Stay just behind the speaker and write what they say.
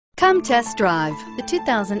Come test drive the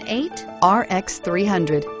 2008 RX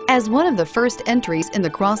 300. As one of the first entries in the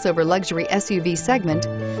crossover luxury SUV segment,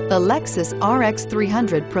 the Lexus RX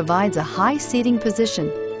 300 provides a high seating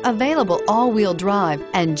position, available all-wheel drive,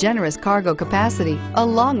 and generous cargo capacity,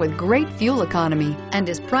 along with great fuel economy, and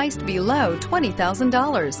is priced below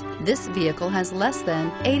 $20,000. This vehicle has less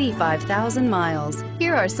than 85,000 miles.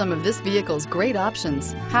 Here are some of this vehicle's great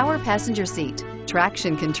options: power passenger seat,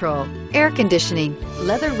 traction control, air conditioning,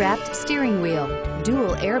 leather-wrapped steering wheel,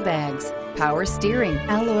 dual airbags, power steering,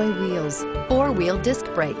 alloy wheels, four-wheel disc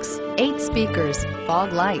brakes, 8 speakers,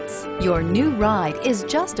 fog lights. Your new ride is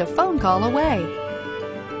just a phone call away.